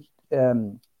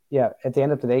the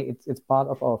end of the day, it's part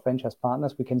of our franchise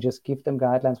partners. We can just give them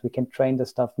guidelines. We can train the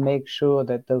staff, make sure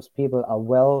that those people are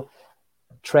well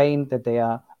trained, that they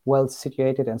are well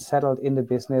situated and settled in the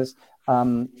business,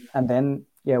 and then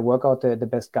work out the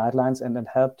best guidelines and then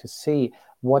help to see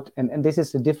what, and this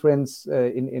is the difference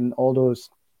in all those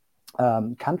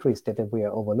countries that we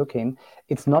are overlooking.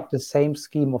 It's not the same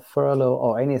scheme of furlough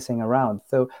or anything around.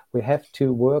 So we have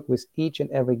to work with each and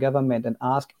every government and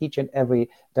ask each and every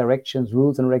directions,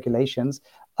 rules and regulations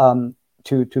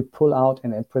to pull out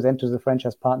and present to the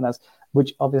franchise partners,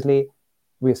 which obviously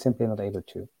we're simply not able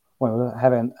to. When we're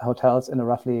having hotels in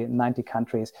roughly 90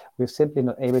 countries, we're simply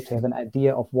not able to have an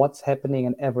idea of what's happening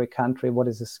in every country, what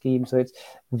is the scheme. So it's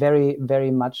very, very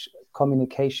much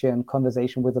communication,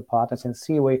 conversation with the partners and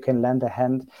see where you can lend a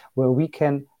hand, where we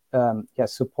can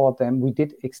support them. We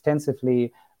did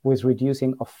extensively with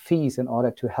reducing of fees in order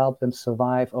to help them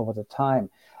survive over the time.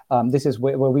 This is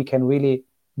where we can really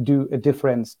do a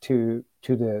difference to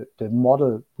the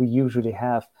model we usually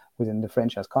have within the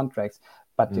franchise contracts.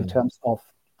 But in terms of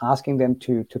asking them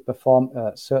to perform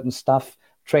a certain staff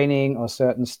training or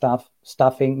certain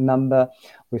staffing number,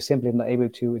 we're simply not able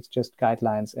to. It's just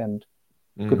guidelines and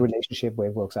good relationship where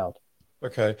it works out.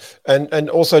 Okay. And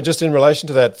also just in relation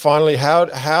to that, finally,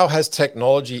 how has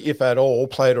technology, if at all,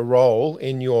 played a role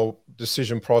in your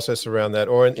decision process around that,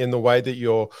 or in the way that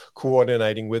you're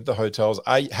coordinating with the hotels?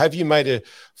 Have you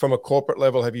from a corporate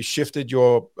level, have you shifted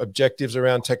your objectives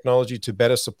around technology to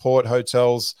better support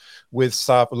hotels with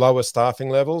lower staffing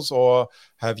levels, or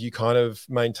have you kind of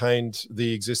maintained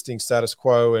the existing status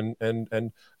quo and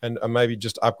maybe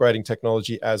just upgrading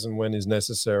technology as and when is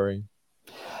necessary?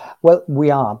 Well,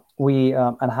 we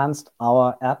enhanced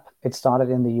our app. It started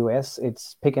in the US.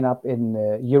 It's picking up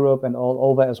in Europe and all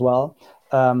over as well,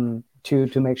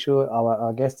 to make sure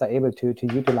our guests are able to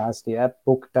utilize the app,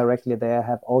 book directly there,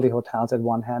 have all the hotels at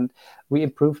one hand. We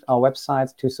improved our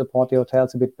websites to support the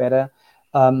hotels a bit better.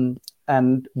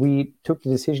 And we took the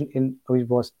decision it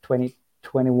was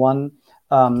 2021,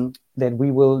 that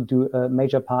we will do a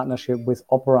major partnership with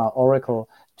Oracle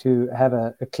to have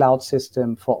a cloud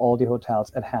system for all the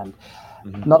hotels at hand.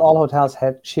 Not all hotels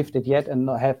have shifted yet and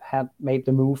have made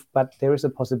the move, but there is a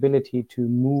possibility to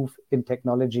move in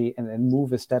technology and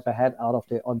move a step ahead out of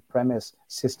the on-premise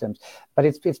systems. But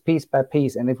it's piece by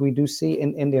piece. And if we do see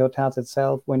in the hotels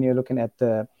itself, when you're looking at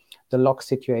the lock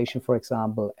situation, for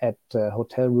example, at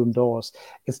hotel room doors,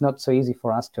 it's not so easy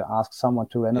for us to ask someone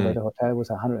to renovate a hotel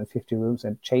with 150 rooms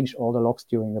and change all the locks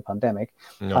during the pandemic.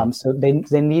 No. So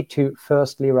they need to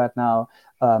firstly right now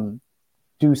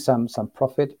do some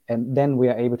profit, and then we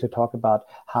are able to talk about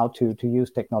how to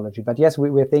use technology. But yes,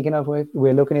 we're thinking of it.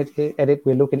 We're looking at it.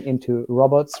 We're looking into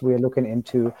robots. We're looking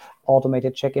into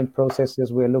automated check-in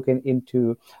processes. We're looking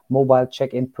into mobile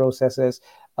check-in processes.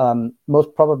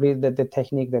 Most probably the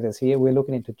technique that is here, we're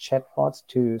looking into chatbots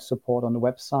to support on the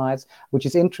websites, which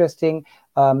is interesting.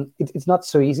 It's not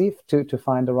so easy to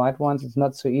find the right ones. It's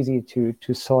not so easy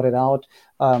to sort it out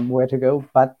where to go.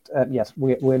 But yes,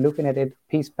 we're looking at it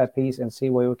piece by piece and see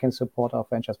where we can support our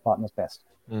franchise partners best.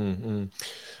 Mm-hmm.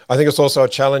 I think it's also a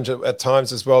challenge at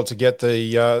times as well to get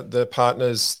the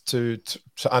partners to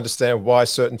understand why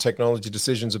certain technology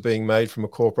decisions are being made from a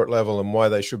corporate level and why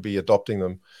they should be adopting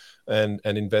them and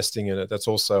investing in it. That's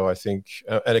also, I think,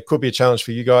 and it could be a challenge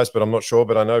for you guys, but I'm not sure.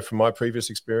 But I know from my previous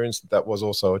experience that was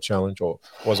also a challenge, or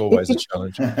was always a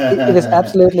challenge. It is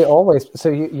absolutely always. So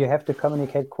you have to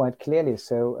communicate quite clearly.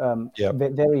 So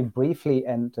very briefly,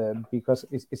 and because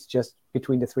it's just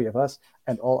between the three of us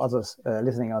and all others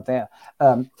listening out there.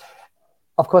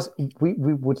 Of course, we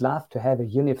would love to have a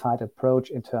unified approach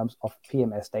in terms of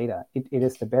PMS data. It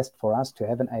is the best for us to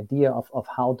have an idea of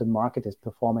how the market is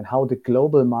performing, how the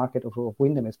global market of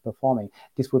Wyndham is performing.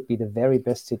 This would be the very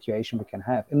best situation we can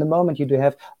have. In the moment you do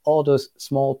have all those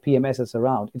small PMSs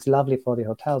around, it's lovely for the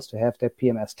hotels to have their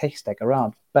PMS tech stack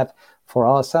around. But for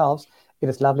ourselves, it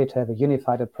is lovely to have a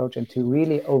unified approach and to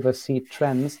really oversee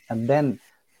trends and then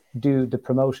do the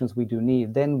promotions we do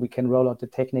need. Then we can roll out the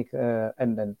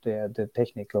and then the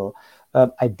technical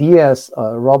ideas,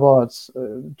 robots,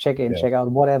 check in, check out,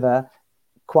 whatever,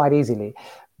 quite easily.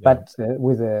 But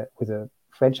with a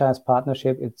franchise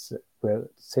partnership, we're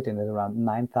sitting at around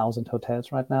 9,000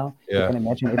 hotels right now. You can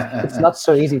imagine it's not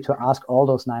so easy to ask all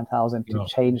those 9,000 to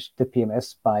change the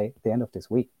PMS by the end of this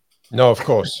week. No, of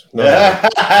course. No.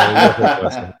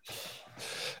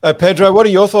 Pedro, what are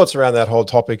your thoughts around that whole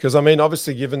topic? Because I mean,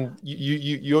 obviously, given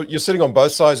you're sitting on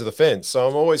both sides of the fence, so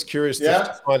I'm always curious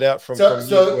to find out from you.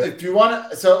 If you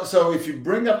want, if you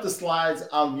bring up the slides,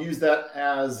 I'll use that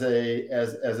as a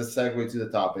segue to the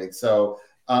topic. So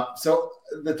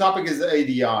the topic is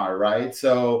ADR, right?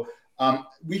 So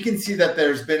we can see that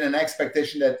there's been an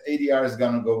expectation that ADR is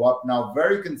going to go up now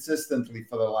very consistently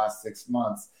for the last 6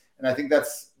 months, and I think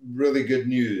that's really good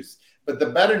news. But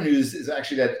the better news is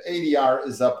actually that ADR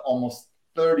is up almost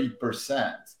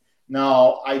 30%.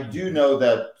 Now, I do know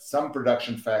that some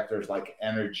production factors like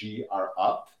energy are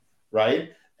up,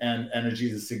 right? And energy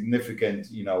is a significant,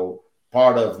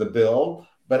 part of the bill.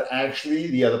 But actually,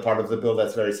 the other part of the bill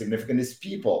that's very significant is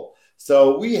people.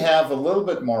 So we have a little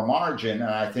bit more margin.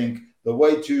 And I think the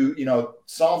way to,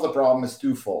 solve the problem is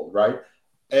twofold, right?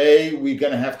 We're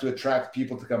going to have to attract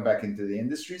people to come back into the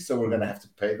industry. So we're going to have to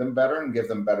pay them better and give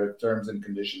them better terms and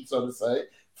conditions, so to say,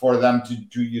 for them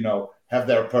to have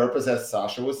their purpose, as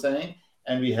Sascha was saying.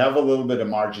 And we have a little bit of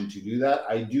margin to do that.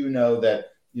 I do know that,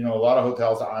 a lot of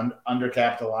hotels are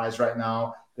undercapitalized right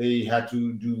now. They had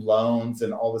to do loans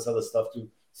and all this other stuff to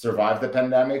survive the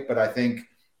pandemic. But I think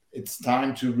it's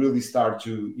time to really start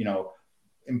to,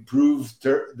 improve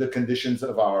the conditions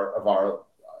of our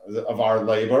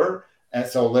labor. And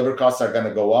so labor costs are going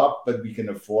to go up, but we can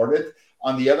afford it.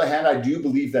 On the other hand, I do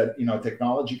believe that,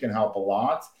 technology can help a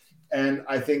lot. And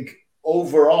I think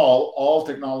overall, all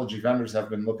technology vendors have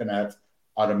been looking at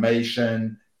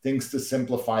automation, things to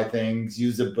simplify things,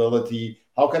 usability.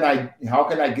 How can I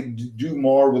do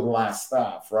more with less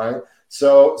staff, right?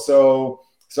 So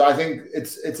I think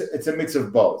it's a mix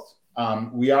of both.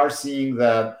 We are seeing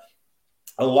that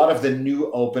a lot of the new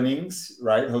openings,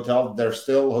 right? There's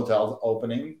still hotels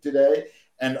opening today,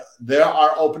 and they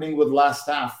are opening with less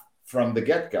staff from the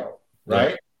get-go,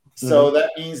 right? Yeah. So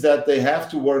that means that they have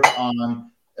to work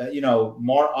on,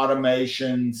 more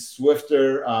automation,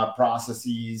 swifter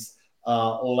processes,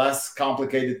 less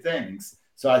complicated things.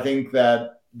 So I think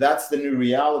that's the new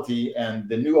reality, and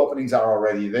the new openings are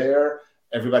already there.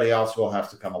 Everybody else will have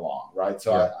to come along, right?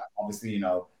 So obviously,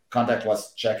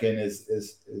 contactless check-in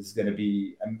is going to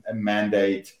be a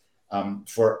mandate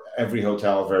for every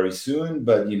hotel very soon.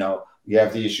 But, we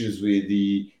have the issues with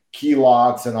the key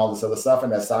locks and all this other stuff.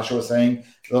 And as Sascha was saying,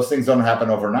 those things don't happen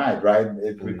overnight, right?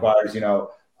 It requires,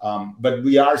 but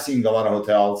we are seeing a lot of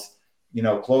hotels,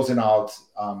 closing out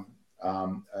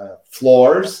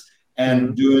floors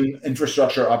and doing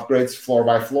infrastructure upgrades floor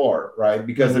by floor, right?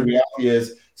 Because the reality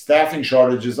is staffing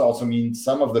shortages also mean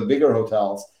some of the bigger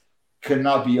hotels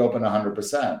cannot be open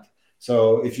 100%.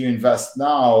 So if you invest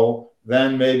now,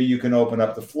 then maybe you can open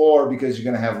up the floor because you're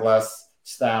going to have less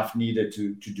staff needed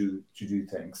to do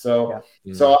things. So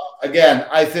again,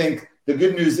 I think the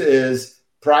good news is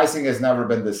pricing has never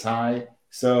been this high.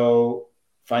 So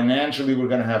financially, we're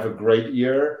going to have a great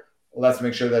year. Let's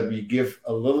make sure that we give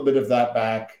a little bit of that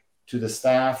back to the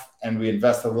staff, and we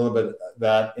invest a little bit of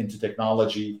that into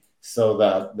technology so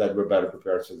that we're better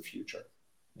prepared for the future.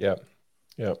 Yeah.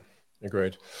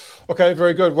 Agreed. Okay,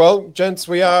 very good. Well, gents,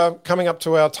 we are coming up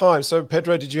to our time. So,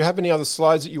 Pedro, did you have any other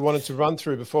slides that you wanted to run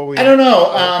through before we? I don't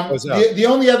know. The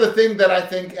only other thing that I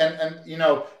think, and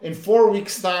in 4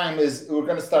 weeks' time is we're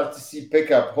going to start to see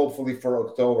pickup, hopefully for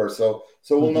October. So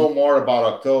we'll know more about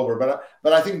October.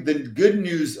 But I think the good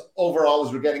news overall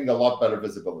is we're getting a lot better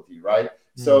visibility, right?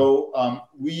 So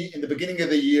we, in the beginning of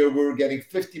the year, we were getting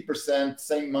 50%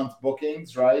 same month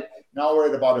bookings, right? Now we're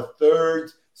at about a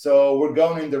third. So we're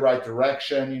going in the right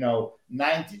direction.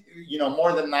 90,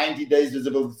 more than 90 days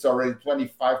visibility. It's already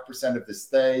 25% of the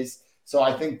stays. So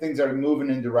I think things are moving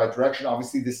in the right direction.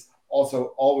 Obviously, this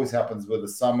also always happens with the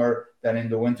summer. Then in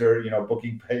the winter,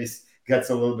 booking pace gets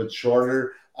a little bit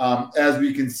shorter, as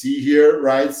we can see here,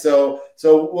 right?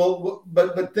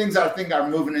 But things I think are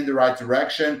moving in the right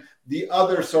direction. The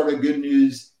other sort of good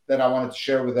news that I wanted to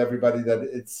share with everybody, that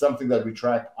it's something that we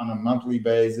track on a monthly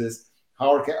basis.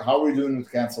 How are we doing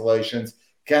with cancellations?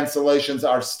 Cancellations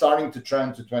are starting to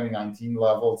trend to 2019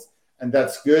 levels, and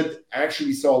that's good. I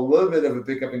actually saw a little bit of a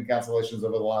pickup in cancellations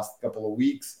over the last couple of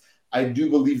weeks. I do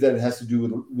believe that it has to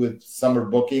do with summer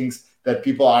bookings, that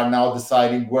people are now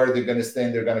deciding where they're going to stay,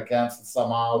 and they're going to cancel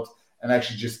some out and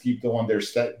actually just keep the one they're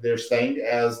staying,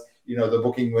 as you know, the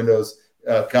booking windows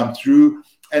come through.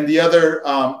 And the other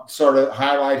sort of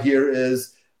highlight here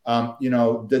is, you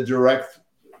know, the direct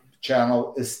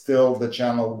channel is still the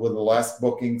channel with the less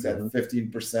bookings at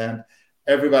 15%.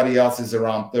 Everybody else is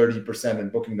around 30%,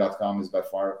 and Booking.com is by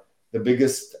far the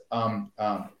biggest,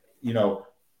 you know,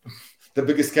 the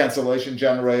biggest cancellation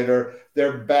generator.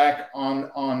 They're back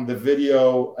on the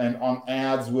video and on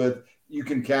ads with, you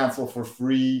can cancel for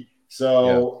free.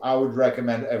 So I would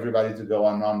recommend everybody to go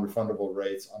on non-refundable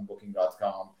rates on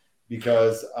Booking.com,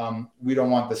 because we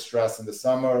don't want the stress in the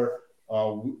summer.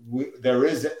 There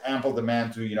is ample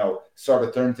demand to, you know, sort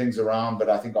of turn things around, but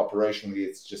I think operationally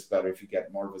it's just better if you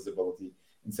get more visibility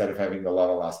instead of having a lot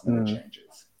of last minute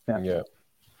changes.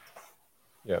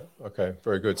 Yeah. Okay.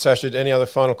 Very good. Sascha, any other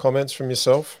final comments from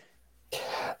yourself?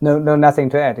 No, nothing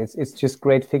to add. It's just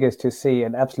great figures to see,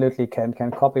 and absolutely can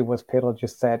copy what Pedro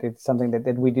just said. It's something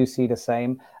that we do see the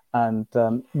same, and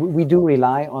we do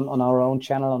rely on our own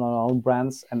channel, on our own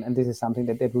brands, and this is something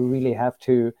that we really have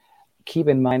to keep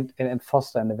in mind and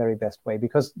foster in the very best way,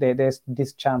 because there's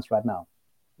this chance right now.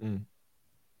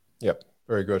 Yep.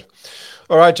 Very good.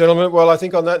 All right, gentlemen. Well, I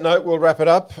think on that note, we'll wrap it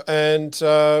up, and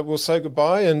we'll say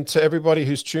goodbye. And to everybody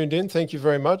who's tuned in, thank you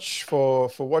very much for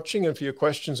watching and for your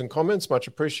questions and comments. Much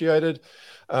appreciated.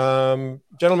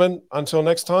 Gentlemen, until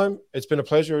next time, it's been a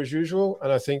pleasure as usual.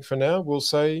 And I think for now, we'll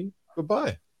say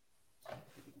goodbye.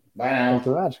 Bye now. Thank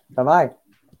you very much. Bye-bye.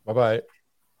 Bye-bye.